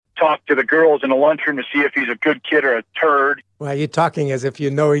talk to the girls in the lunchroom to see if he's a good kid or a turd. Well, you're talking as if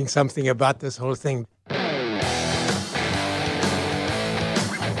you're knowing something about this whole thing.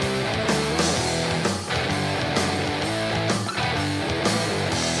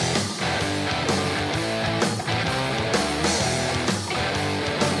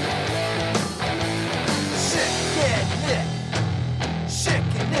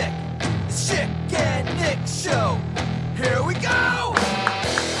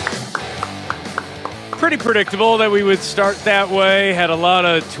 Pretty predictable that we would start that way. Had a lot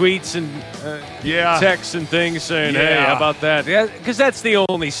of tweets and texts and things saying, hey, how about that? Yeah, because that's the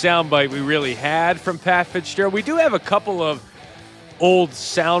only soundbite we really had from Pat Fitzgerald. We do have a couple of old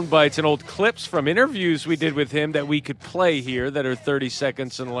sound bites and old clips from interviews we did with him that we could play here that are 30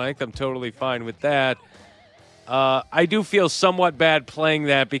 seconds in length. I'm totally fine with that. I do feel somewhat bad playing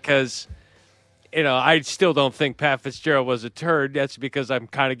that because – I still don't think Pat Fitzgerald was a turd. That's because I'm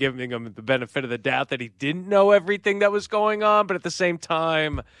kind of giving him the benefit of the doubt that he didn't know everything that was going on. But at the same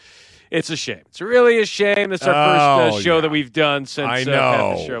time, it's a shame. It's really a shame. It's our first show that we've done since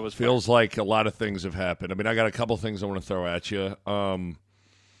Pat Fitzgerald was Feels like a lot of things have happened. I mean, I got a couple things I want to throw at you.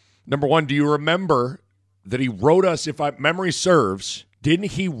 Number one, do you remember that he wrote us, if memory serves,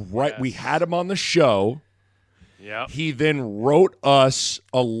 didn't he write? Yes. We had him on the show. Yeah. He then wrote us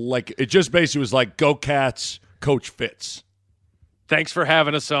it just basically was like, go Cats, Coach Fitz. Thanks for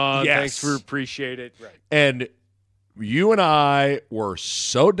having us on. Yes. Thanks for appreciate it. Right. And you and I were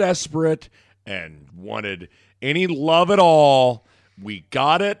so desperate and wanted any love at all. We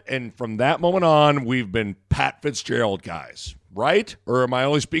got it. And from that moment on, we've been Pat Fitzgerald guys, right? Or am I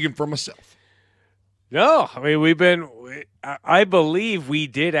only speaking for myself? No, I mean, I believe we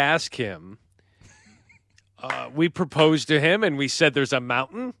did ask him. We proposed to him, and we said there's a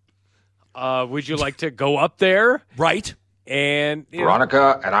mountain. Would you like to go up there? Right. And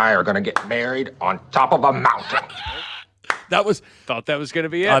Veronica and I are going to get married on top of a mountain. Thought that was going to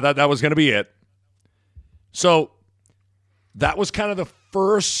be it. I thought that was going to be it. So that was kind of the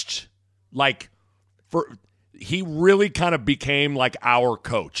first, he really kind of became like our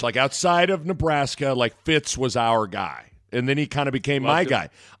coach. Like outside of Nebraska, like Fitz was our guy. And then he kind of became my guy.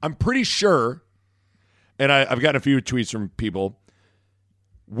 I'm pretty sure, and I've gotten a few tweets from people,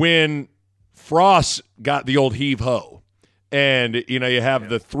 when Frost got the old heave-ho, and, you have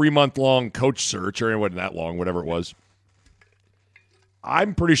the 3-month-long coach search, or it wasn't that long, whatever it was.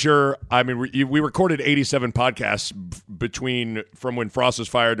 I'm pretty sure, we recorded 87 podcasts from when Frost was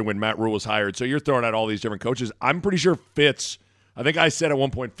fired to when Matt Rule was hired, so you're throwing out all these different coaches. I'm pretty sure Fitz, I think I said at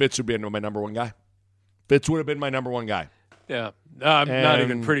one point Fitz would be my number one guy. Fitz would have been my number one guy. Yeah. I'm not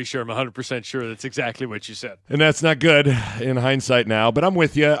even pretty sure. I'm 100% sure that's exactly what you said. And that's not good in hindsight now, but I'm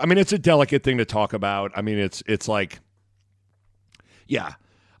with you. I mean, it's a delicate thing to talk about. I mean, it's like, yeah,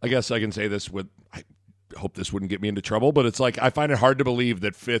 I guess I can say this I hope this wouldn't get me into trouble, but it's like I find it hard to believe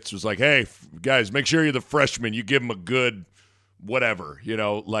that Fitz was like, hey, guys, make sure you're the freshman. You give him a good whatever, Give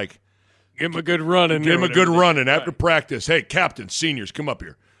him a good run. Give him a good run. And after practice, hey, captains, seniors, come up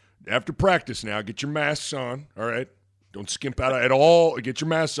here. After practice now, get your masks on, all right? Don't skimp out at all. Get your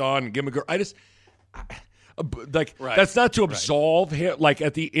masks on and give him a girl. That's not to absolve him. Like,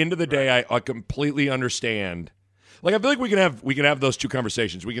 at the end of the day, I completely understand. Like, I feel like we can have those two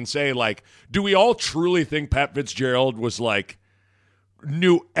conversations. We can say, like, do we all truly think Pat Fitzgerald was, like,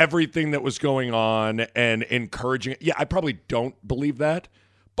 knew everything that was going on and encouraging it? Yeah, I probably don't believe that.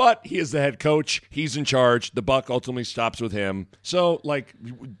 But he is the head coach. He's in charge. The buck ultimately stops with him. So, like,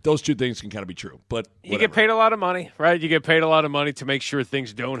 those two things can kind of be true. But whatever. You get paid a lot of money, right? You get paid a lot of money to make sure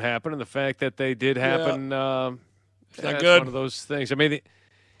things don't happen. And the fact that they did happen, that's good. One of those things. I mean,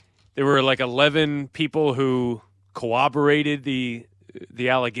 there were like 11 people who corroborated the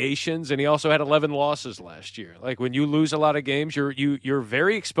allegations, and he also had 11 losses last year. Like, when you lose a lot of games, you're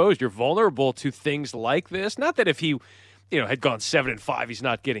very exposed. You're vulnerable to things like this. Not that if he had gone 7-5, he's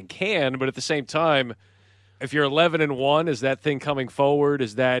not getting canned. But at the same time, if you're 11-1, is that thing coming forward?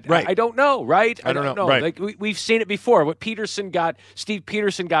 Is that right? I don't know. Right? I don't know. Right. Like we've seen it before. Steve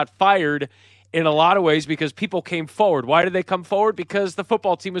Peterson got fired in a lot of ways because people came forward. Why did they come forward? Because the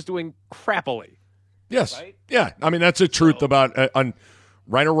football team was doing crappily. Yes. Right? Yeah. I mean, that's the truth about on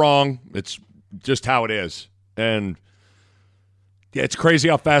right or wrong. It's just how it is. And yeah, it's crazy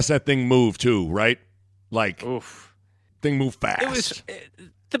how fast that thing moved too. Right? Like. Oof. Thing moved fast.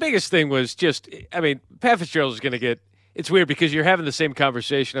 The biggest thing was just, Pat Fitzgerald is going to get, it's weird because you're having the same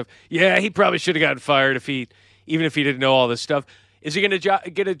conversation of, yeah, he probably should have gotten fired even if he didn't know all this stuff. Is he going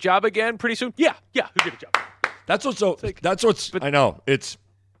to get a job again pretty soon? Yeah, he'll get a job. I know.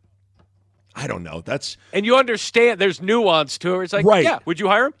 I don't know. And you understand there's nuance to it. It's like, right. Yeah, would you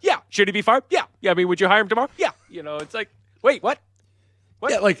hire him? Yeah, Should he be fired? Yeah. I mean, would you hire him tomorrow? Yeah. It's like, wait, what?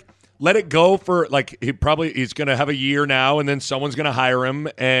 Yeah, like let it go for like he's going to have a year now, and then someone's going to hire him.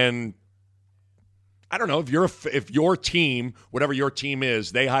 And I don't know if your team, whatever your team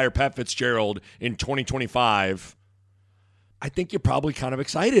is, they hire Pat Fitzgerald in 2025. I think you're probably kind of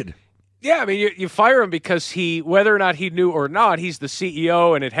excited. Yeah, I mean, you fire him because whether or not he knew or not, he's the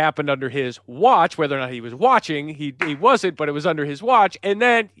CEO, and it happened under his watch. Whether or not he was watching, he wasn't, but it was under his watch. And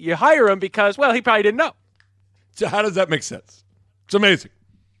then you hire him because, well, he probably didn't know. So how does that make sense? It's amazing.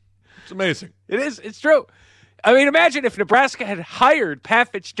 It's amazing. It is. It's true. I mean, imagine if Nebraska had hired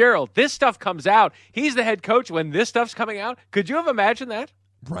Pat Fitzgerald. This stuff comes out. He's the head coach when this stuff's coming out. Could you have imagined that?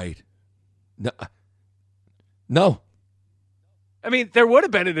 Right. No. I mean, there would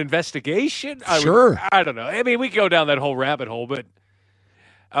have been an investigation. Sure. I don't know. I mean, we could go down that whole rabbit hole, but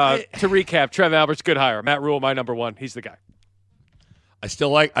to recap, Trev Alberts, good hire. Matt Rule, my number one. He's the guy. I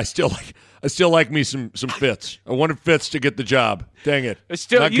still like me some Fitz. I wanted Fitz to get the job. Dang it.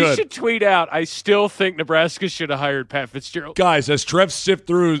 You should tweet out, I still think Nebraska should have hired Pat Fitzgerald. Guys, as Trev sifts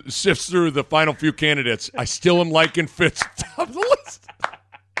through the final few candidates, I still am liking Fitz top of the list.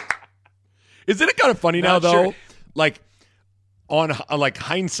 Isn't it kind of funny now, though? Sure. Like, on like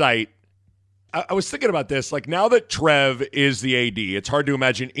hindsight, I was thinking about this. Like, now that Trev is the AD, it's hard to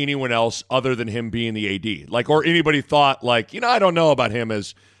imagine anyone else other than him being the AD. Like, or anybody thought, like, I don't know about him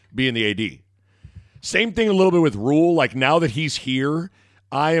as being the AD. Same thing a little bit with Rule. Like, now that he's here,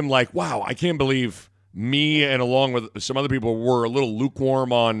 I am like, wow, I can't believe me and along with some other people were a little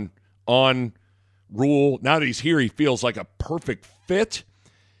lukewarm on Rule. Now that he's here, he feels like a perfect fit.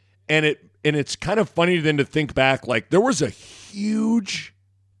 And it's kind of funny then to think back, like, there was a huge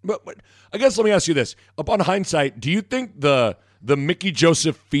 – but I guess let me ask you this. Upon hindsight, do you think the Mickey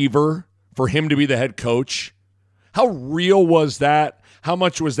Joseph fever for him to be the head coach, how real was that? How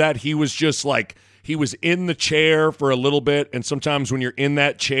much was that he was just like he was in the chair for a little bit, and sometimes when you're in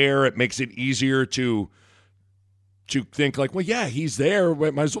that chair, it makes it easier to think like, well, yeah, he's there.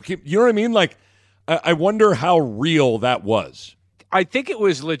 Might as well keep – you know what I mean? Like, I wonder how real that was. I think it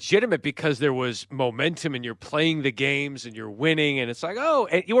was legitimate because there was momentum and you're playing the games and you're winning, and it's like, oh,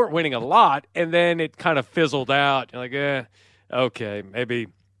 and you weren't winning a lot, and then it kind of fizzled out. You're like, okay, maybe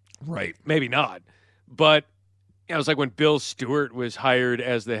not. But it was like when Bill Stewart was hired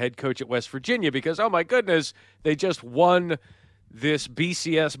as the head coach at West Virginia because, oh my goodness, they just won this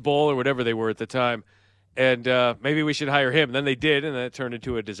BCS Bowl or whatever they were at the time, and maybe we should hire him. And then they did, and then it turned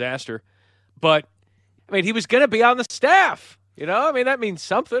into a disaster. But, I mean, he was going to be on the staff. I mean, that means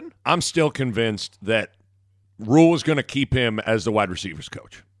something. I'm still convinced that Rule is going to keep him as the wide receivers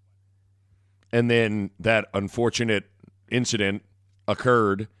coach. And then that unfortunate incident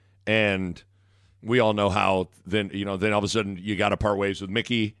occurred, and we all know how then all of a sudden you got to part ways with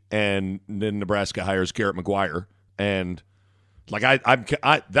Mickey, and then Nebraska hires Garrett McGuire. And like I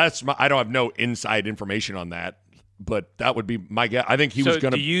don't have no inside information on that. But that would be my guess. I think he was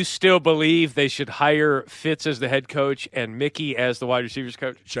going to. Do you still believe they should hire Fitz as the head coach and Mickey as the wide receivers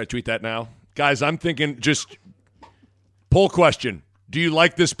coach? Should I tweet that now? Guys, I'm thinking just poll question. Do you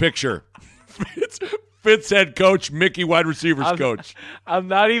like this picture? Fitz head coach, Mickey wide receivers coach. I'm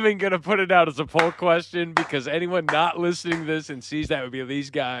not even going to put it out as a poll question because anyone not listening to this and sees that would be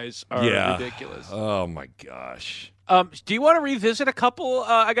these guys are ridiculous. Oh, my gosh. Do you want to revisit a couple?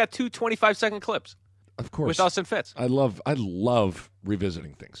 I got two 25-second clips. Of course. With us and Fitz. I love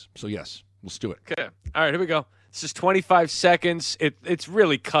revisiting things. So, yes, let's do it. Okay. All right, here we go. This is 25 seconds. It's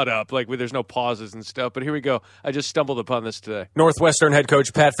really cut up, like there's no pauses and stuff. But here we go. I just stumbled upon this today. Northwestern head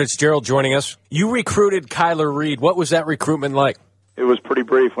coach Pat Fitzgerald joining us. You recruited Kyler Reed. What was that recruitment like? It was pretty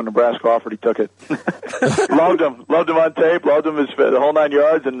brief. When Nebraska offered, he took it. Loved him on tape. Loved him the whole 9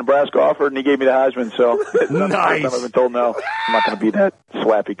 yards. And Nebraska offered, and he gave me the Heisman. So nice. I've been told no. I'm not going to be that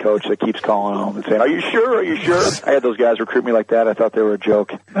slappy coach that keeps calling home and saying, "Are you sure? Are you sure?" I had those guys recruit me like that. I thought they were a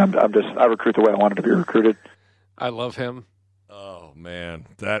joke. I recruit the way I wanted to be recruited. I love him. Oh man,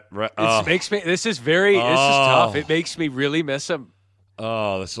 this This is tough. It makes me really miss him.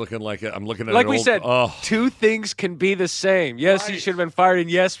 Oh, that's looking like it. I'm looking at like we said. Two things can be the same. Yes, he should have been fired, and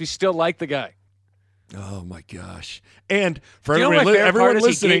yes, we still like the guy. Oh my gosh! And for everyone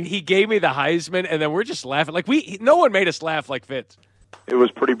listening, he gave me the Heisman, and then we're just laughing. Like no one made us laugh like Fitz. It was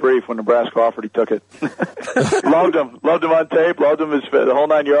pretty brief. When Nebraska offered, he took it. Loved him on tape. Loved him the whole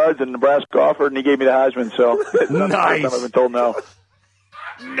 9 yards. And Nebraska offered, and he gave me the Heisman. So nice. I've been told no.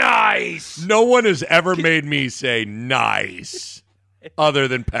 Nice. No one has ever made me say nice. Other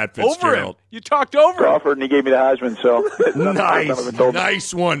than Pat Fitzgerald. Over him. You talked over him. Offered, and he gave me the Heisman. So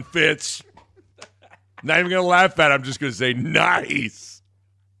nice one, Fitz. Not even going to laugh at it. I'm just going to say nice.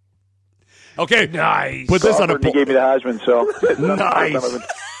 Okay, Nice. Put this on a He gave me the Heisman, so nice.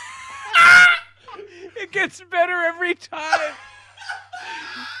 It gets better every time.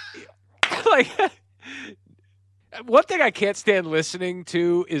 Like, one thing I can't stand listening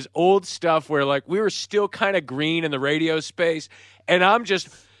to is old stuff where, like, we were still kind of green in the radio space, and I'm just,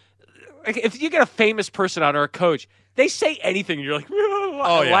 like, if you get a famous person on our coach, they say anything, and you're like,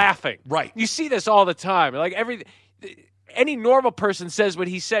 laughing. Right. You see this all the time. Like, any normal person says what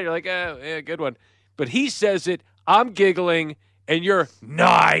he said, you're like, yeah, good one. But he says it, I'm giggling, and you're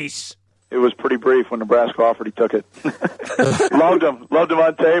nice. it was pretty brief when Nebraska offered. He took it. Loved him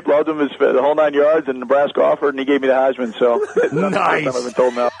on tape. Loved him the whole 9 yards. And Nebraska offered, and he gave me the Heisman. So nice. I've been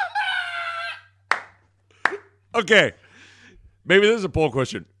told now. Okay, maybe this is a poll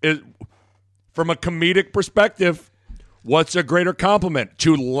question. From a comedic perspective, what's a greater compliment?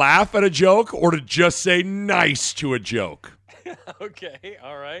 To laugh at a joke or to just say nice to a joke? Okay,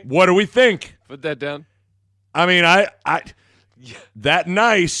 all right. What do we think? Put that down. I mean, that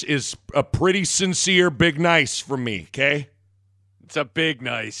nice is a pretty sincere big nice from me, okay? It's a big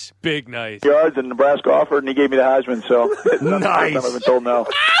nice. Yards, and Nebraska offered, and he gave me the Heisman. So nice. I've been told no.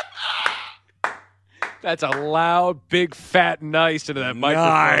 That's a loud, big, fat nice into that microphone.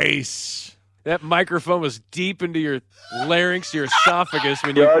 Nice. That microphone was deep into your larynx, your esophagus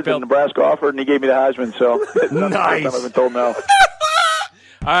when you Yards, felt. and Nebraska offered, and he gave me the Heisman. So nice. I've been told no. All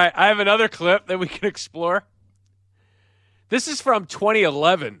right, I have another clip that we can explore. This is from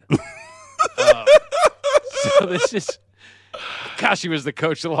 2011. So this is, gosh, he was the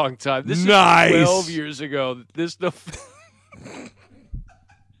coach a long time. This nice. is 12 years ago.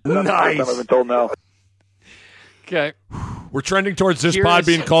 Nice. I've been told no. Okay. We're trending towards this pod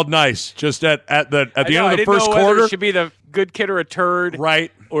being called nice. Just at the end of the first quarter. It should be the good kid or a turd.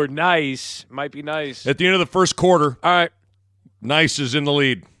 Right. Or nice. Might be nice. At the end of the first quarter, All right. nice is in the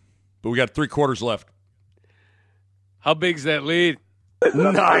lead. But we got 3 quarters left. How big's that lead?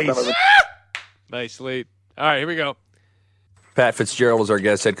 Nice. Nice lead. All right, here we go. Pat Fitzgerald is our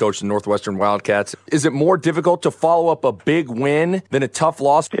guest, head coach of the Northwestern Wildcats. Is it more difficult to follow up a big win than a tough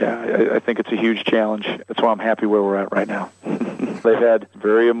loss? Yeah, I think it's a huge challenge. That's why I'm happy where we're at right now. They've had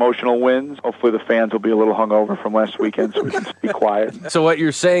very emotional wins. Hopefully the fans will be a little hungover from last weekend so we can be quiet. So what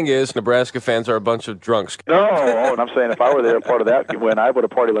you're saying is Nebraska fans are a bunch of drunks. No, and I'm saying if I were there a part of that win, I would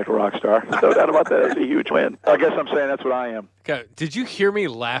have partied like a rock star. No doubt about that. It's a huge win. I guess I'm saying that's what I am. Okay, did you hear me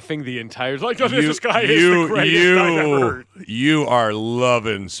laughing the entire like, this guy is the greatest I've ever heard. You are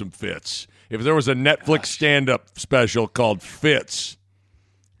loving some Fitz. If there was a Netflix stand-up special called Fitz,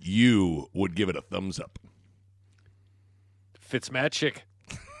 you would give it a thumbs up. Fitzmagic.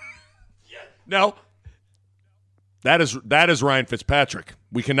 No. That is Ryan Fitzpatrick.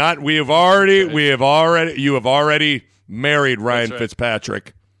 You have already married Ryan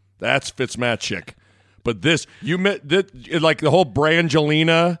Fitzpatrick. That's Fitzmagic. But this, like the whole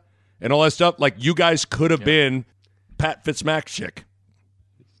Brangelina and all that stuff, like you guys could have been Pat Fitzmagic.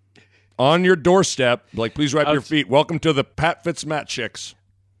 On your doorstep, like please wipe your feet. Welcome to the Pat Fitzmagics.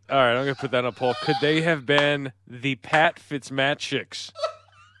 All right, I'm going to put that on a poll. Could they have been the Pat Fitzmagics?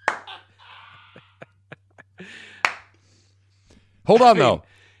 Hold on, though.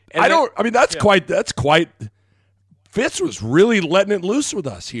 That's quite. Fitz was really letting it loose with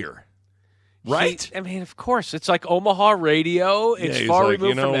us here. Right? Of course. It's like Omaha radio. It's far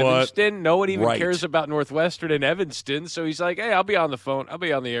removed from Evanston. No one even cares about Northwestern and Evanston. So he's like, hey, I'll be on the phone. I'll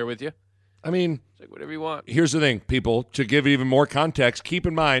be on the air with you. It's like whatever you want. Here's the thing, people. To give even more context, keep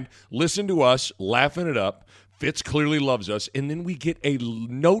in mind, listen to us laughing it up. Fitz clearly loves us. And then we get a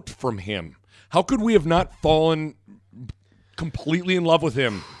note from him. How could we have not fallen completely in love with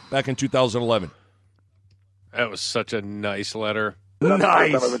him back in 2011? That was such a nice letter.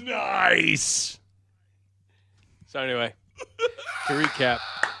 Nice. So anyway, to recap,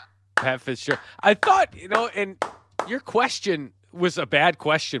 Pat Fitzgerald. I thought, and your question was a bad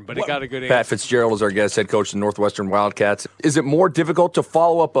question, but it got a good answer. Pat Fitzgerald is our guest, head coach of the Northwestern Wildcats. Is it more difficult to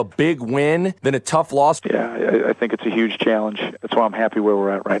follow up a big win than a tough loss? Yeah, I think it's a huge challenge. That's why I'm happy where we're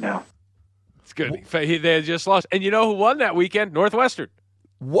at right now. It's good. They had just lost. And you know who won that weekend? Northwestern.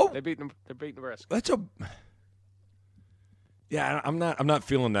 What? They beat Nebraska. Yeah, I'm not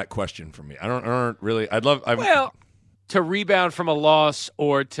feeling that question from me. I don't really. To rebound from a loss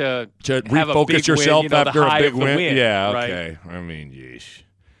or to have refocus a big yourself win, after a big win. Yeah, right? okay. Yeesh.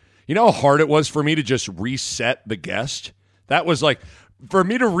 You know how hard it was for me to just reset the guest? That was like, for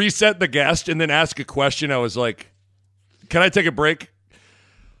me to reset the guest and then ask a question, I was like, can I take a break?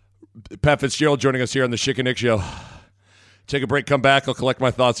 Pat Fitzgerald joining us here on the Schick and Nick Show. Take a break, come back, I'll collect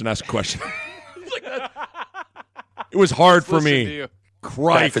my thoughts and ask a question. It was hard for me.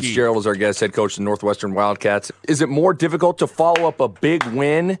 crikey. Pat Fitzgerald is our guest, head coach of the Northwestern Wildcats. Is it more difficult to follow up a big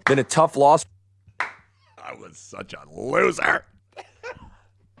win than a tough loss? I was such a loser.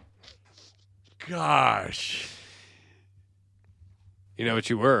 Gosh. You know what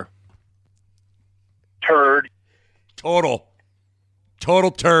you were? Turd.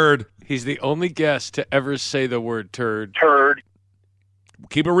 Total turd. He's the only guest to ever say the word turd. Turd.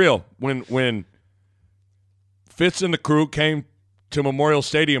 Keep it real. When Fitz and the crew came to Memorial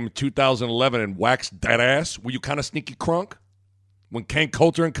Stadium in 2011 and waxed that ass, were you kind of sneaky crunk? When Kane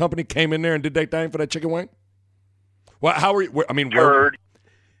Coulter and company came in there and did that thing for that chicken wing? Well, how were you? I mean, Turd.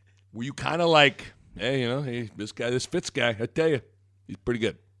 Were you kind of like, hey, this Fitz guy, I tell you, he's pretty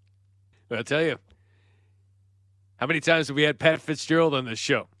good. I'll tell you. How many times have we had Pat Fitzgerald on this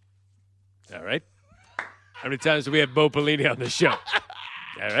show? All right. How many times have we had Bo Pelini on this show?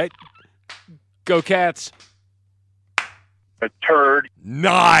 All right. Go Cats. A turd.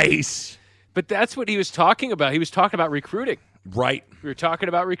 Nice. But that's what he was talking about. He was talking about recruiting. Right. We were talking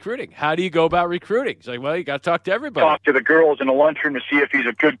about recruiting. How do you go about recruiting? He's like, well, you got to talk to everybody. Talk to the girls in the lunchroom to see if he's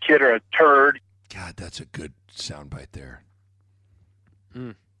a good kid or a turd. God, that's a good soundbite there.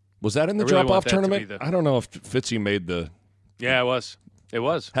 Mm. Was that in the I really drop-off want that to tournament? be the- I don't know if Fitzy made the... Yeah, it was. It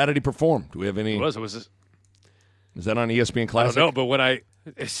was. How did he perform? Do we have any... It was. Is that on ESPN I Classic? don't know, but when I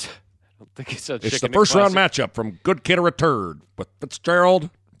don't think it's a It's the Chicken first-round Classic. matchup from Good Kid or a Turd with Fitzgerald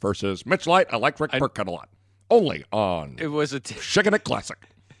versus Mitch Light. I like Rick Burkett a lot. Only on It was a Chicken It Classic.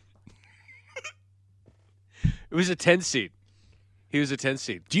 It was a 10 seed. He was a 10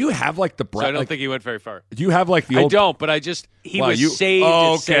 seed. Do you have like the... So I don't think he went very far. Do you have like the I old... don't, but I just he Wow, was saved.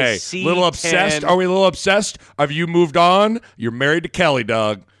 Oh, It okay. says C10. Little obsessed? Are we a little obsessed? Have you moved on? You're married to Kelly,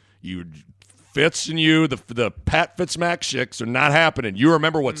 Doug. You Fitz and you, the Pat Fitzmac chicks are not happening. You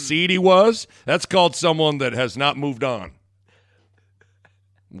remember what seed he was? That's called someone that has not moved on.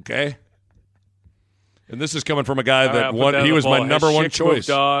 Okay? And this is coming from a guy that won. He was my number one choice.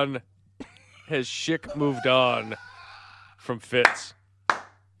 Has Schick moved on from Fitz?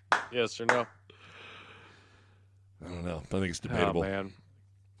 Yes or no? I don't know. I think it's debatable. Oh, man.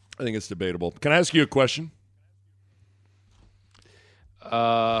 I think it's debatable. Can I ask you a question?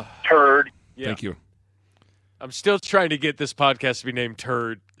 Turd. Yeah. Thank you. I'm still trying to get this podcast to be named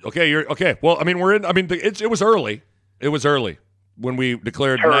Turd. Okay, you're okay. Well, I mean, we're in. I mean, it was early. It was early when we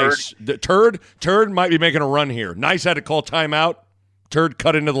declared Turd. Nice. The Turd might be making a run here. Nice had to call timeout. Turd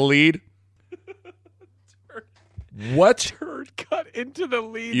cut into the lead. What? Turd cut into the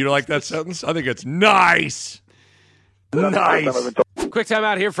lead. You like that sentence? I think it's nice. Nice. Quick time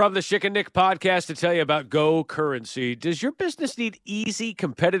out here from the Schick and Nick podcast to tell you about Go Currency. Does your business need easy,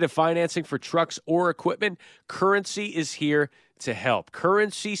 competitive financing for trucks or equipment? Currency is here to help.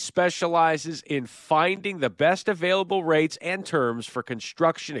 Currency specializes in finding the best available rates and terms for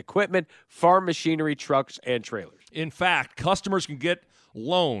construction equipment, farm machinery, trucks, and trailers. In fact, customers can get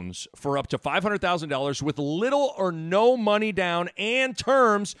loans for up to $500,000 with little or no money down and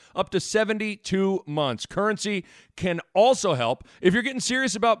terms up to 72 months. Currency can also help if you're getting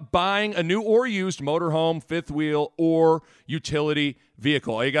serious about buying a new or used motorhome, fifth wheel, or utility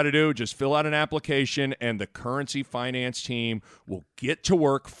vehicle. All you got to do, just fill out an application and the Currency Finance team will get to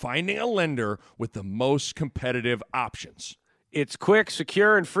work finding a lender with the most competitive options. It's quick,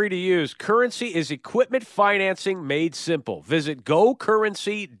 secure, and free to use. Currency is equipment financing made simple. Visit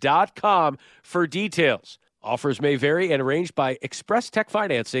gocurrency.com for details. Offers may vary and arranged by Express Tech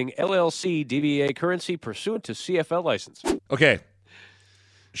Financing, LLC, DBA Currency, pursuant to CFL license. Okay.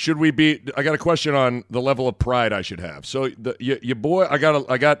 Should we be? I got a question on the level of pride I should have. So, your boy, I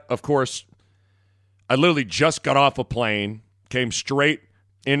got. Of course, I literally just got off a plane, came straight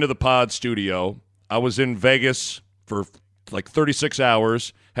into the pod studio. I was in Vegas for like 36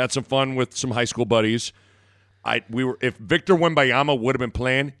 hours, had some fun with some high school buddies. If Victor Wembanyama would have been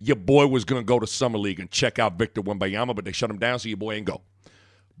playing, your boy was going to go to Summer League and check out Victor Wembanyama, but they shut him down, so your boy ain't go.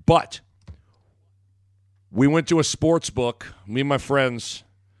 But we went to a sports book, me and my friends.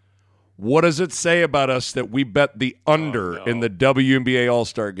 What does it say about us that we bet the under in the WNBA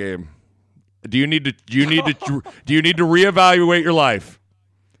All-Star game? Do you need to reevaluate your life?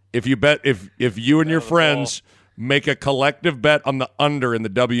 If you bet if you and your friends make a collective bet on the under in the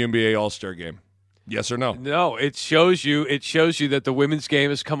WNBA All-Star game. Yes or no? No, it shows you that the women's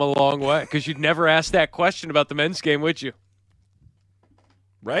game has come a long way, because you'd never ask that question about the men's game, would you?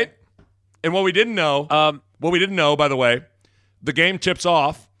 Right? And what we didn't know, by the way, the game tips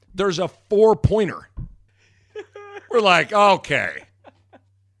off, there's a 4-pointer. We're like, okay.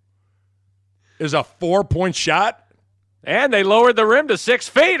 Is a 4-point shot? And they lowered the rim to 6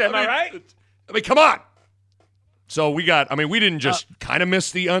 feet, am I right? I mean, come on. So we didn't just kind of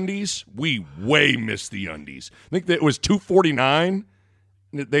miss the undies. We way missed the undies. I think that it was 249.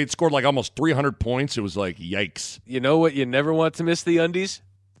 They'd scored like almost 300 points. It was like, yikes. You know what you never want to miss the undies?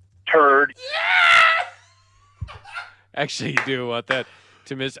 Turd. Actually, you do want that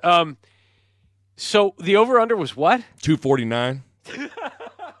to miss. So the over-under was what? 249.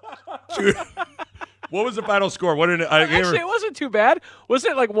 What was the final score? Actually, it wasn't too bad.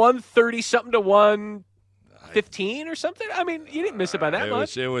 Wasn't it like 130-something to 115 or something? I mean, you didn't miss it by that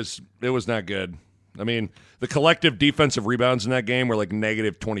much. It was not good. I mean, the collective defensive rebounds in that game were like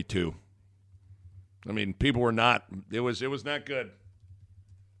negative 22. I mean, people were not. It was not good.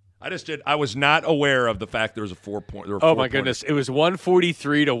 I was not aware of the fact there was a 4-point. Oh my goodness! It was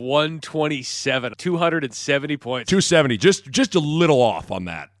 143 to 127, 270 points. 270, just a little off on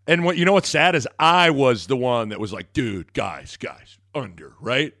that. And what's sad is I was the one that was like, dude, guys, under,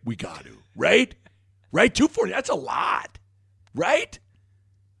 right? We got to, right? 240. That's a lot, right?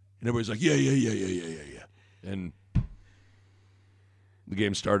 And everybody's like, yeah. And the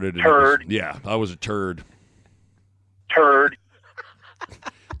game started. Turd. I was a turd. Turd.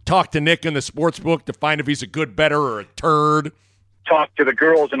 Talk to Nick in the sports book to find if he's a good bettor or a turd. Talk to the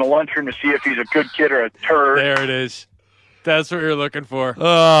girls in the lunchroom to see if he's a good kid or a turd. There it is. That's what you're looking for.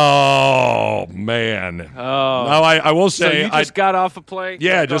 Oh, man. Oh. Now, I will say. So you just got off a plane?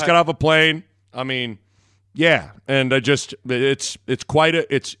 Yeah, got off a plane. I mean, yeah. And it's quite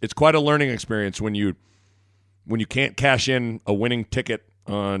a learning experience when you can't cash in a winning ticket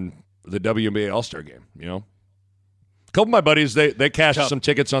on the WNBA All-Star game, A couple of my buddies, they cashed some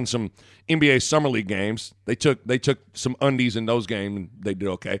tickets on some NBA Summer League games. They took some undies in those games, and they did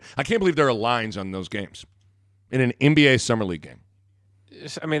okay. I can't believe there are lines on those games in an NBA Summer League game.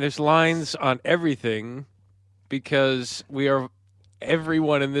 I mean, there's lines on everything because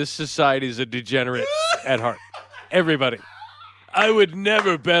everyone in this society is a degenerate at heart. Everybody. I would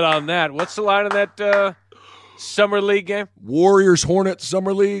never bet on that. What's the line on that Summer League game? Warriors Hornets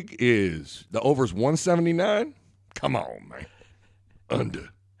Summer League is the over's 179. Come on, man. Under.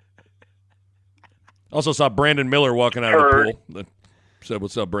 Also saw Brandon Miller walking out of the pool. Said,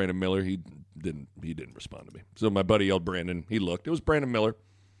 "What's up, Brandon Miller?" He didn't respond to me. So my buddy yelled, "Brandon." He looked. It was Brandon Miller.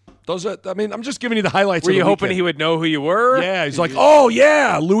 I'm just giving you the highlights. Were you hoping he would know who you were? Yeah, he's like, "Oh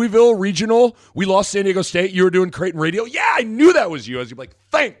yeah, Louisville Regional. We lost San Diego State. You were doing Creighton Radio. Yeah, I knew that was you." I was like,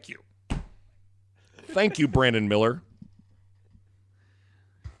 "Thank you, Brandon Miller."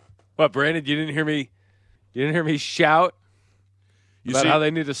 What, Brandon? You didn't hear me? You didn't hear me shout about how they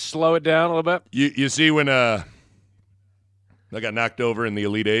need to slow it down a little bit? You see when I got knocked over in the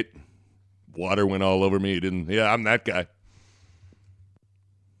Elite Eight, water went all over me. I'm that guy.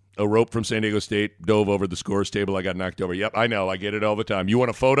 A rope from San Diego State dove over the scores table. I got knocked over. Yep, I know. I get it all the time. You want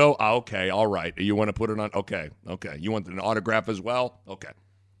a photo? Okay, all right. You want to put it on? Okay. You want an autograph as well? Okay.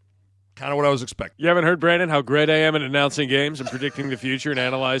 Kind of what I was expecting. You haven't heard, Brandon, how great I am at announcing games and predicting the future and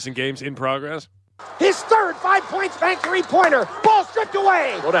analyzing games in progress? His third 5-point spank three-pointer. Ball stripped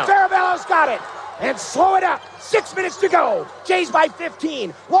away. Farabella's got it. And slow it up. 6 minutes to go. Jays by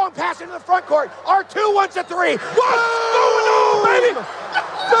 15. Long pass into the front court. R2 wants a three. Boom, baby.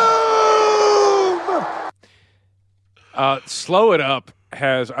 Boom. Slow it up.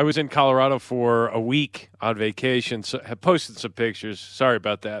 I was in Colorado for a week on vacation, so have posted some pictures. Sorry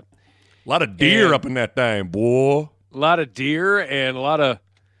about that. A lot of deer up in that thing, boy. A lot of deer and a lot of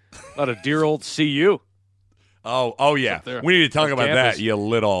dear old CU. Oh yeah. We need to talk about campus. that, you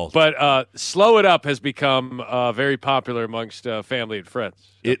little. But Slow It Up has become very popular amongst family and friends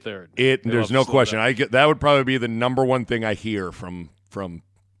up there. There's no question. That would probably be the number one thing I hear from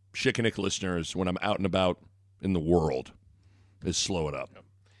Shikanik listeners when I'm out and about in the world is Slow It Up.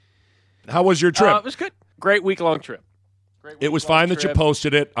 How was your trip? It was good. Great week-long trip. It was fine that you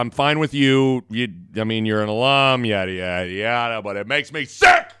posted it. I'm fine with you. You're an alum, yada, yada, yada, but it makes me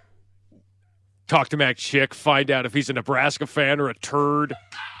sick. Talk to Mac Chick. Find out if he's a Nebraska fan or a turd.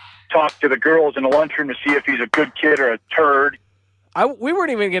 Talk to the girls in the lunchroom to see if he's a good kid or a turd. We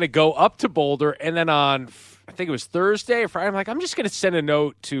weren't even going to go up to Boulder, and then on, I think it was Thursday or Friday, I'm like, I'm just going to send a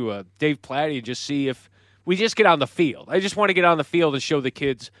note to Dave Platty and just see if we just get on the field. I just want to get on the field and show the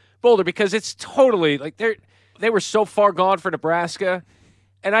kids Boulder because it's totally, like, they were so far gone for Nebraska,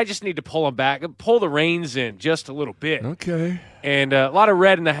 and I just need to pull them back, pull the reins in just a little bit. Okay. And a lot of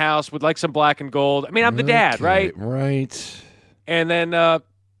red in the house with like some black and gold. I mean, I'm the dad, right? Right. And then, a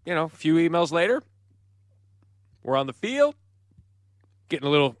few emails later, we're on the field, getting a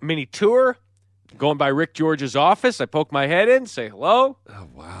little mini tour, going by Rick George's office. I poke my head in, say hello. Oh,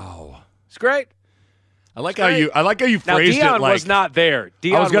 wow. It's great. I like how you now, phrased Deion it like was not there.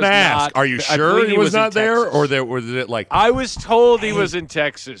 Deion I was going to ask, are you sure he was not there, Texas. or was it like I was told he was in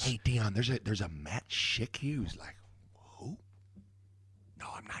Texas. Hey, Deion, there's a Matt Schick here who's like, who? No,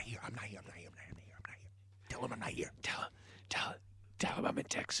 I'm not here. Tell him I'm not here. Tell him I'm in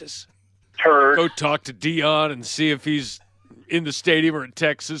Texas. Turd. Go talk to Deion and see if he's in the stadium or in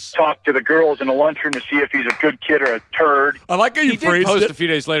Texas. Talk to the girls in the lunchroom to see if he's a good kid or a turd. I like how you He did phrased post it. a few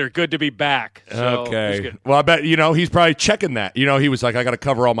days later. Good to be back. So it was Okay. good. Well, I bet he's probably checking that. He was like, I got to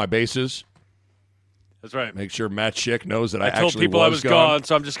cover all my bases. That's right. Make sure Matt Schick knows that I told actually people was I was gone,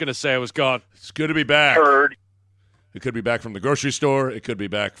 so I'm just going to say I was gone. It's good to be back. Turd. It could be back from the grocery store. It could be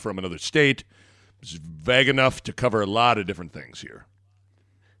back from another state. It's vague enough to cover a lot of different things here.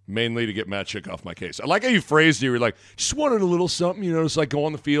 Mainly to get Matt Schick off my case. I like how you phrased it. You were like, just wanted a little something, just like go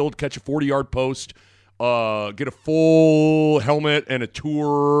on the field, catch a 40-yard post, get a full helmet and a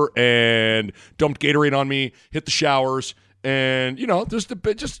tour, and dumped Gatorade on me, hit the showers, and, just a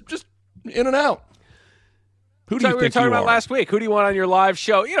bit, just in and out. Who do you think we were talking you about are? last week. Who do you want on your live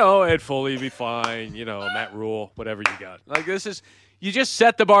show? Ed Foley would be fine. Matt Rule, whatever you got. Like, this is... You just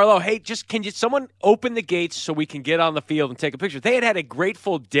set the bar low. Hey, can someone open the gates so we can get on the field and take a picture? They had a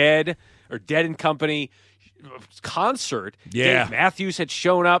Grateful Dead or Dead and Company concert. Yeah. Dave Matthews had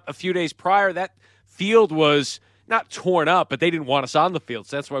shown up a few days prior. That field was not torn up, but they didn't want us on the field.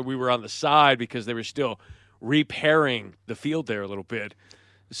 So that's why we were on the side, because they were still repairing the field there a little bit.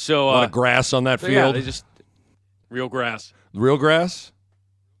 So A lot of grass on that field. Yeah, they just real grass. Real grass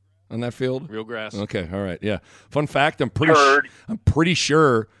on that field? Real grass. Okay, all right, yeah. Fun fact, I'm pretty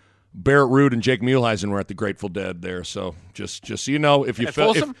sure Barrett Ruud and Jake Muehlheisen were at the Grateful Dead there. So just so you know, if you At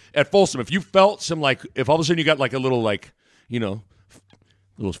felt Folsom? at Folsom, if you felt some if all of a sudden you got like a little little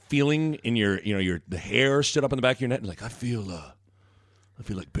feeling in your the hair stood up in the back of your neck, and like I feel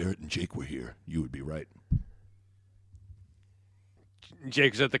like Barrett and Jake were here, you would be right.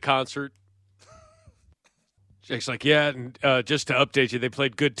 Jake's at the concert. Jake's like, yeah, and just to update you, they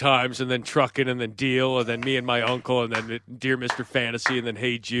played Good Times and then Truckin' and then Deal and then Me and My Uncle and then Dear Mr. Fantasy and then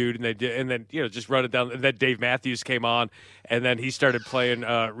Hey Jude and then just run it down. And then Dave Matthews came on and then he started playing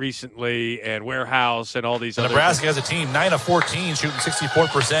recently and Warehouse and all these other Nebraska has a team 9 of 14 shooting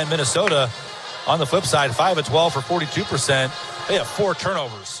 64%. Minnesota on the flip side 5 of 12 for 42%. They have 4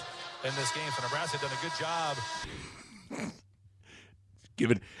 turnovers in this game, so Nebraska done a good job.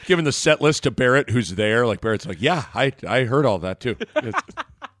 Given the set list to Barrett, who's there, like Barrett's like, yeah, I heard all that too. I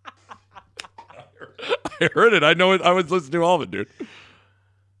heard it. I know it. I was listening to all of it, dude.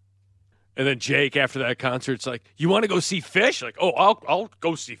 And then Jake, after that concert's like, you want to go see Fish? Like, oh, I'll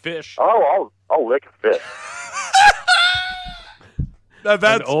go see Fish. Oh, I'll lick a fish. That's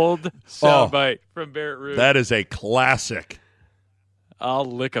an old soundbite from Barrett Ruud. That is a classic. I'll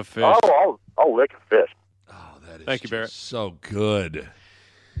lick a fish. Oh, I'll lick a fish. Oh, that is Thank you, Barrett. So good.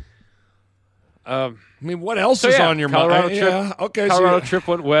 I mean, what else is on your Colorado mind? Trip, Yeah, okay. Colorado trip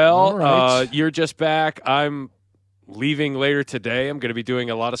went well. All right. You're just back. I'm leaving later today. I'm going to be doing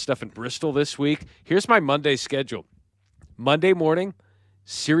a lot of stuff in Bristol this week. Here's my Monday schedule. Monday morning,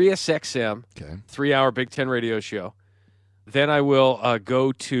 Sirius XM, 3-hour Big Ten radio show. Then I will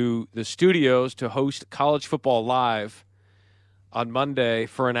go to the studios to host College Football Live on Monday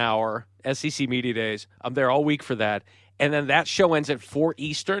for an hour, SEC Media Days. I'm there all week for that. And then that show ends at 4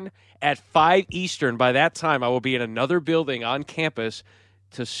 Eastern. At 5 Eastern, by that time, I will be in another building on campus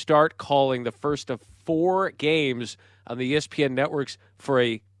to start calling the first of 4 games on the ESPN networks for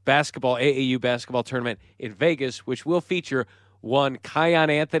a AAU basketball tournament in Vegas, which will feature one Kion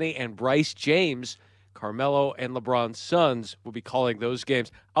Anthony and Bryce James. Carmelo and LeBron's sons will be calling those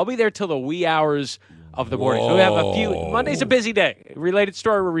games. I'll be there till the wee hours of the morning. So we have a few. Monday's a busy day. Related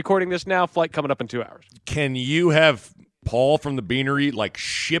story. We're recording this now. Flight coming up in 2 hours. Can you have Paul from the Beanery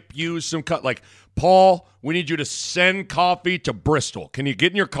ship you some Paul, we need you to send coffee to Bristol. Can you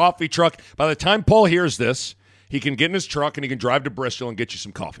get in your coffee truck? By the time Paul hears this, he can get in his truck and he can drive to Bristol and get you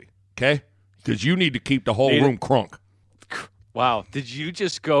some coffee. Okay? Because you need to keep the whole room crunk. Wow. Did you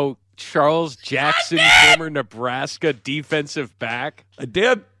just go Charles Jackson, former Nebraska defensive back? I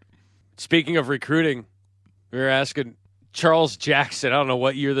did. Speaking of recruiting, we were asking Charles Jackson. I don't know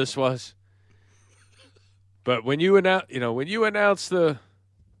what year this was, but when you announced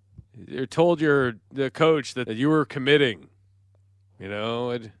you told the coach that you were committing, he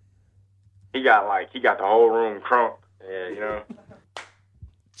got the whole room crunk. Yeah,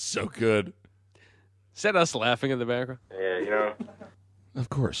 So good. Is that us laughing in the background? Yeah, Of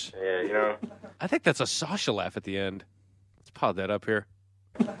course. Yeah, I think that's a Sasha laugh at the end. Let's pod that up here.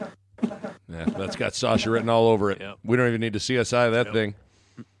 Yeah, that's got Sasha written all over it. Yep. We don't even need to CSI that thing.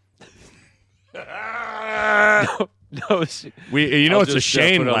 No, it's a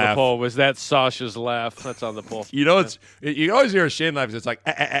Shane laugh. On the poll. Was that Sasha's laugh? That's on the poll. You always hear a Shane laugh. It's like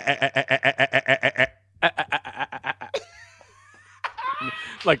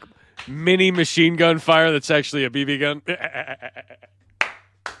like mini machine gun fire. That's actually a BB gun.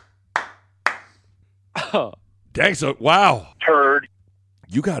 Oh, dang! So wow, Turd.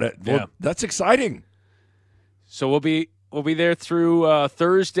 You got it. Well, that's exciting. So we'll be there through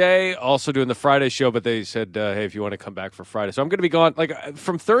Thursday, also doing the Friday show, but they said, hey, if you want to come back for Friday. So I'm going to be gone,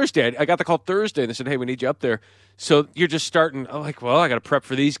 from Thursday. I got the call Thursday, and they said, hey, we need you up there. So you're just starting, I'm like, well, I got to prep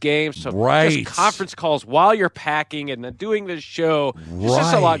for these games. So right. Just conference calls while you're packing and then doing this show. There's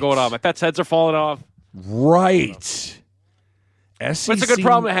just a lot going on. My pets' heads are falling off. Right. SEC, but it's a good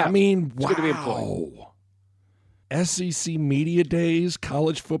problem to have. I mean, it's good to be employed. SEC Media Days,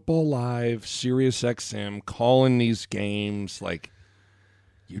 College Football Live, Sirius XM, calling these games. Like,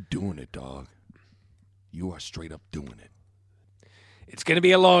 you're doing it, dog. You are straight up doing it. It's going to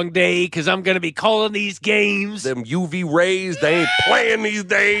be a long day because I'm going to be calling these games. Them UV rays, they ain't playing these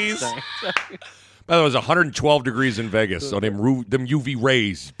days. By the way, it was 112 degrees in Vegas, so them UV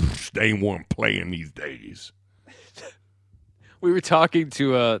rays, they ain't playing these days. We were talking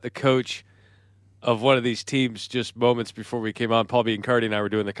to the coach of one of these teams just moments before we came on. Paul Biancardi and I were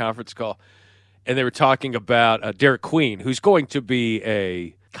doing the conference call, and they were talking about Derek Queen, who's going to be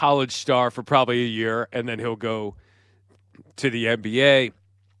a college star for probably a year, and then he'll go to the NBA.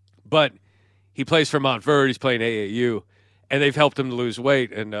 But he plays for Montverde. He's playing AAU, and they've helped him to lose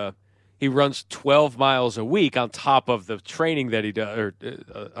weight, and he runs 12 miles a week on top of the training that he does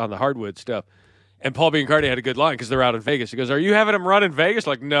on the hardwood stuff. And Paul Biancardi had a good line because they're out in Vegas. He goes, are you having him run in Vegas?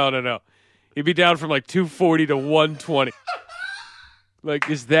 Like, no. He'd be down from 240 to 120.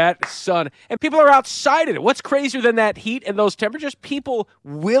 Is that sun? And people are outside of it. What's crazier than that heat and those temperatures? People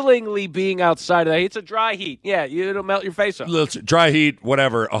willingly being outside of that. It's a dry heat. Yeah, it'll melt your face off. Listen, dry heat,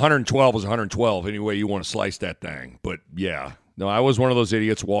 whatever. 112 is 112 any way you want to slice that thing. But, yeah. No, I was one of those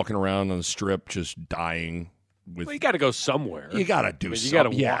idiots walking around on the strip just dying. Well, you got to go somewhere. You got to do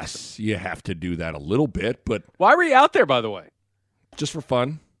something. Yes, you have to do that a little bit. But why were you out there, by the way? Just for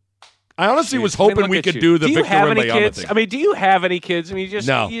fun. I honestly was hoping we could do the Victor Wembanyama thing. I mean, do you have any kids? I mean, you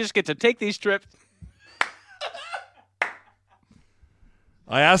just get to take these trips.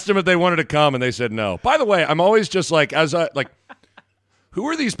 I asked them if they wanted to come, and they said no. By the way, I'm always just who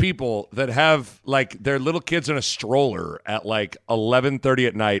are these people that have their little kids in a stroller at 11:30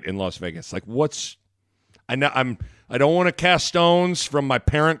 at night in Las Vegas? What's? I don't want to cast stones from my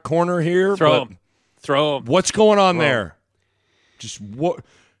parent corner here. Throw them. What's going on there? Just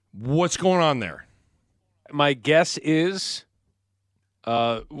What's going on there? My guess is,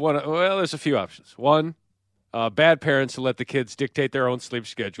 there's a few options. One, bad parents who let the kids dictate their own sleep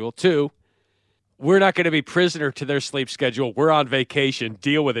schedule. Two, we're not going to be prisoner to their sleep schedule. We're on vacation.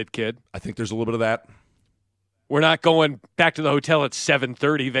 Deal with it, kid. I think there's a little bit of that. We're not going back to the hotel at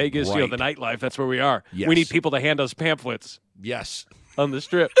 7:30, Vegas, right. The nightlife. That's where we are. Yes. We need people to hand us pamphlets. Yes. On the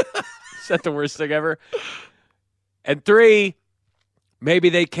strip. Is that the worst thing ever? And three, maybe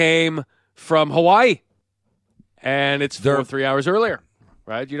they came from Hawaii, and it's 3 hours earlier,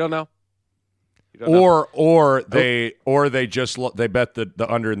 right? You don't know. Or they bet the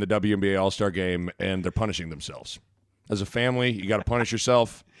under in the WNBA All-Star game, and they're punishing themselves. As a family, you got to punish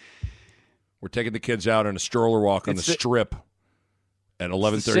yourself. We're taking the kids out on a stroller walk on the strip at 11:30 at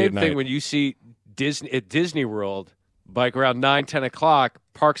night. It's the same thing when you see Disney World. Around 9, 10 o'clock,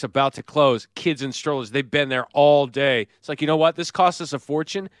 park's about to close, kids in strollers, they've been there all day. It's you know what? This costs us a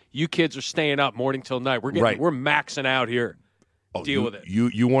fortune. You kids are staying up morning till night. We're maxing out here. Deal with it.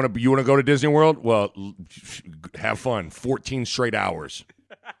 You want to go to Disney World? Well, have fun. 14 straight hours.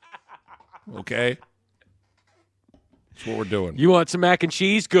 Okay? That's what we're doing. You want some mac and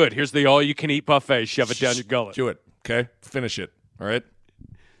cheese? Good. Here's the all-you-can-eat buffet. Shove it down your gullet. Do it. Okay? Finish it. All right?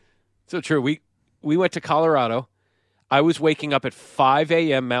 So true. We went to Colorado. I was waking up at 5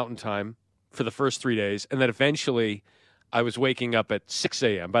 a.m. Mountain Time for the first 3 days, and then eventually I was waking up at 6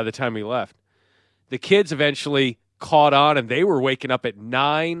 a.m. by the time we left. The kids eventually caught on, and they were waking up at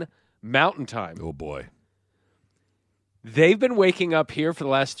 9 Mountain Time. Oh, boy. They've been waking up here for the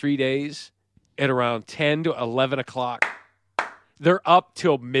last 3 days at around 10 to 11 o'clock. They're up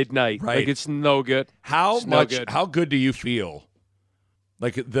till midnight. Right. It's no good. How good do you feel?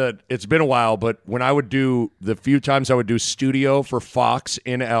 It's been a while, but when I would do the few times I would do studio for Fox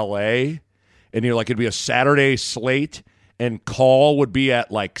in L.A., and it'd be a Saturday slate, and call would be at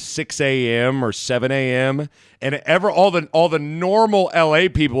 6 a.m. or 7 a.m., and all the normal L.A.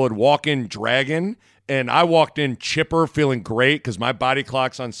 people would walk in dragging, and I walked in chipper, feeling great because my body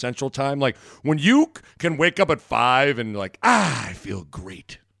clock's on Central Time. Like, when you can wake up at 5 and like, I feel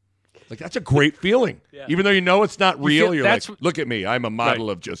great. Like, that's a great feeling. Yeah. Even though you know it's not real, you're like, look at me. I'm a model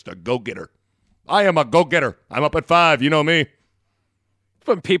of just a go-getter. I am a go-getter. I'm up at 5. You know me.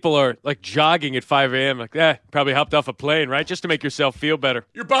 When people are like jogging at 5 a.m., like, probably hopped off a plane, right? Just to make yourself feel better.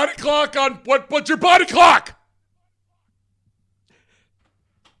 Your body clock on what's your body clock?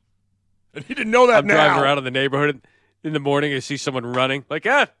 And he didn't know that. I'm driving around in the neighborhood in the morning. I see someone running. Like,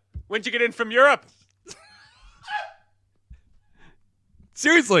 when'd you get in from Europe?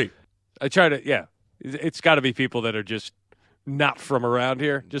 Seriously. I try to, it's got to be people that are just not from around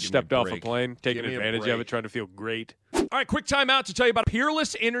here. Just stepped off a plane, taking advantage of it, trying to feel great. All right, quick time out to tell you about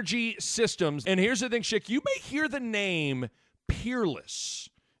Peerless Energy Systems. And here's the thing, Schick. You may hear the name Peerless,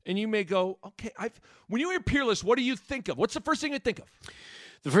 and you may go, okay, when you hear Peerless, what do you think of? What's the first thing you think of?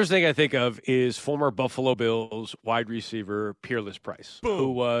 The first thing I think of is former Buffalo Bills wide receiver Peerless Price,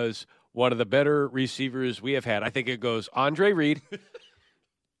 who was one of the better receivers we have had. I think it goes Andre Reed,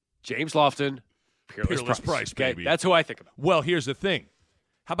 James Lofton, Peerless Price, baby. That's who I think about. Well, here's the thing.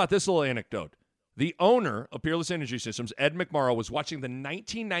 How about this little anecdote? The owner of Peerless Energy Systems, Ed McMorrow, was watching the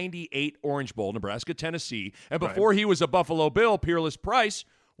 1998 Orange Bowl, Nebraska-Tennessee, and before he was a Buffalo Bill, Peerless Price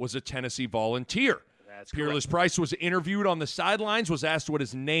was a Tennessee Volunteer. Peerless Price was interviewed on the sidelines, was asked what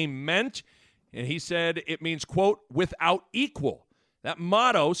his name meant, and he said it means, quote, without equal. That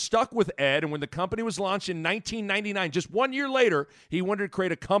motto stuck with Ed, and when the company was launched in 1999, just 1 year later, he wanted to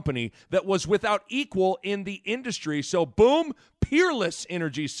create a company that was without equal in the industry. So, boom, Peerless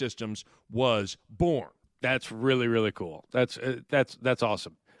Energy Systems was born. That's really, really cool. That's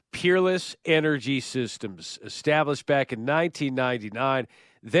awesome. Peerless Energy Systems, established back in 1999.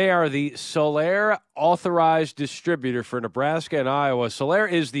 They are the Solaire authorized distributor for Nebraska and Iowa.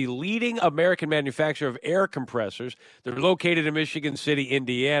 Solaire is the leading American manufacturer of air compressors. They're located in Michigan City,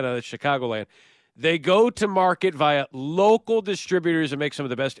 Indiana, that's Chicagoland. They go to market via local distributors and make some of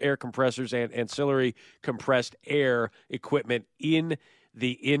the best air compressors and ancillary compressed air equipment in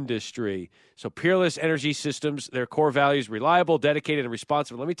the industry. So Peerless Energy Systems, their core values, reliable, dedicated, and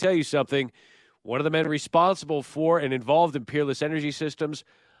responsive. Let me tell you something. One of the men responsible for and involved in Peerless Energy Systems,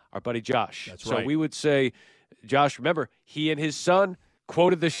 our buddy Josh. That's right. So we would say, Josh, remember, he and his son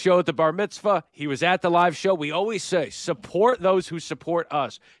quoted the show at the bar mitzvah. He was at the live show. We always say, support those who support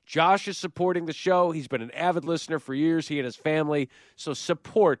us. Josh is supporting the show. He's been an avid listener for years, he and his family. So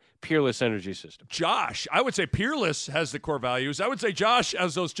support Peerless Energy Systems. Josh, I would say Peerless has the core values. I would say Josh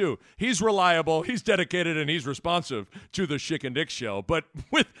has those too. He's reliable, he's dedicated, and he's responsive to the Schick and Dick show. But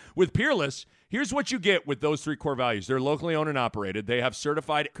with Peerless, here's what you get with those three core values. They're locally owned and operated. They have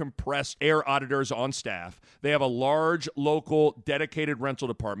certified compressed air auditors on staff. They have a large local dedicated rental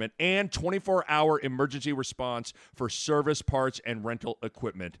department and 24-hour emergency response for service, parts, and rental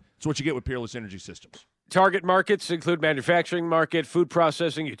equipment. That's what you get with Peerless Energy Systems. Target markets include manufacturing market, food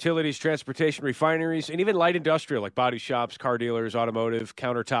processing, utilities, transportation, refineries, and even light industrial like body shops, car dealers, automotive,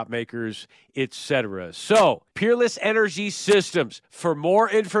 countertop makers, etc. So, Peerless Energy Systems. For more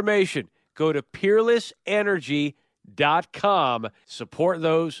information, go to peerlessenergy.com. Support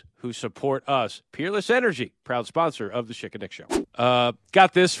those who support us. Peerless Energy, proud sponsor of the Schick and Dick Show.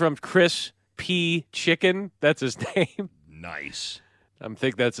 Got this from Chris P. Chicken. That's his name. Nice. I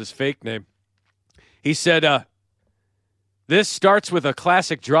think that's his fake name. He said, this starts with a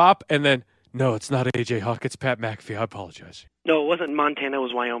classic drop, and then, no, it's not A.J. Hawk, it's Pat McAfee. I apologize. No, it wasn't Montana, it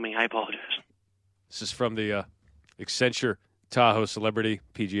was Wyoming. I apologize. This is from the Accenture Tahoe Celebrity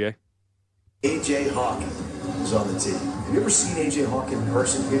PGA. A.J. Hawk is on the team. Have you ever seen A.J. Hawk in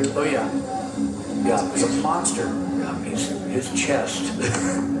person here? Oh, yeah. Yeah, he's a monster. Yeah, his chest,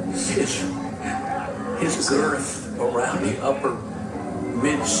 his girth around the upper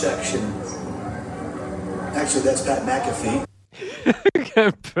midsection. Actually, that's Pat McAfee.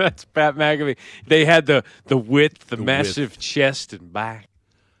 That's Pat McAfee. They had the width, the massive chest and back.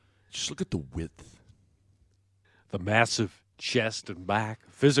 Just look at the width. The massive chest and back.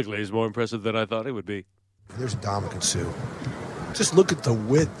 Physically, he's more impressive than I thought he would be. There's Dominican Sue. Just look at the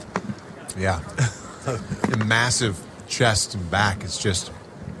width. Yeah. The massive chest and back. It's just,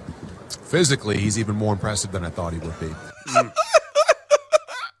 physically, he's even more impressive than I thought he would be.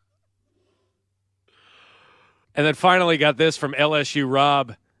 And then finally got this from LSU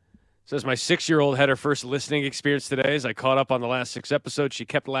Rob. Says, my 6-year-old had her first listening experience today. As I caught up on the last 6 episodes, she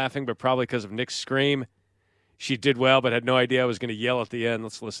kept laughing, but probably because of Nick's scream. She did well, but had no idea I was going to yell at the end.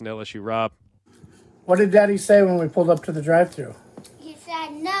 Let's listen to LSU Rob. What did Daddy say when we pulled up to the drive-thru? He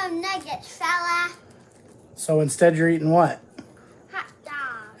said, no nuggets, fella. So instead you're eating what? Hot dog.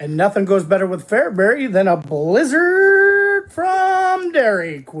 And nothing goes better with Fairbury than a blizzard from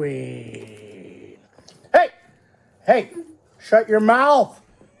Dairy Queen. Hey, shut your mouth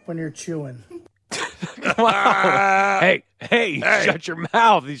when you're chewing. Wow. Hey, shut your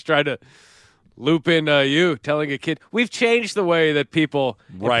mouth. He's trying to loop in you telling a kid. We've changed the way that people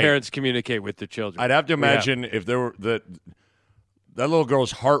and parents communicate with their children. I'd have to imagine if there were that little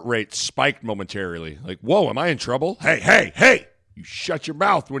girl's heart rate spiked momentarily. Like, whoa, am I in trouble? Hey, you shut your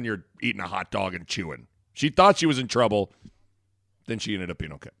mouth when you're eating a hot dog and chewing. She thought she was in trouble. Then she ended up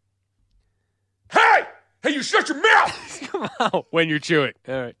being okay. Hey, you shut your mouth! Come on, when you're chewing.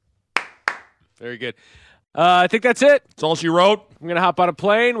 All right. Very good. I think that's it. That's all she wrote. I'm going to hop on a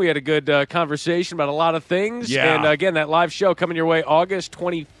plane. We had a good conversation about a lot of things. Yeah. And again, that live show coming your way August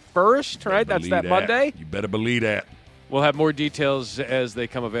 21st, right? That's that Monday. You better believe that. We'll have more details as they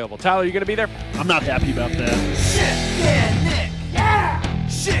come available. Tyler, you going to be there? I'm not happy about that. Schick and Nick. Yeah.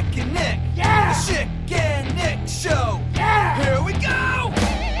 Schick and Nick. Yeah. The Schick and Nick Show. Yeah. Here we go.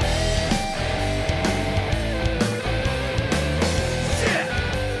 Schick.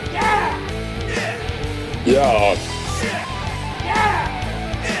 Yeah. Nick. Yeah. Schick. Yeah.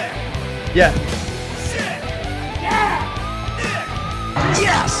 Nick. Yeah. Schick. Yeah. Nick.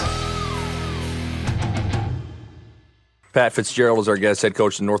 Yes. Pat Fitzgerald is our guest, head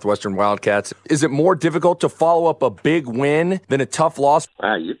coach of the Northwestern Wildcats. Is it more difficult to follow up a big win than a tough loss?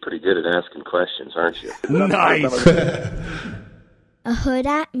 Wow, you're pretty good at asking questions, aren't you? Nice. A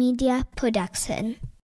Huda Media Production.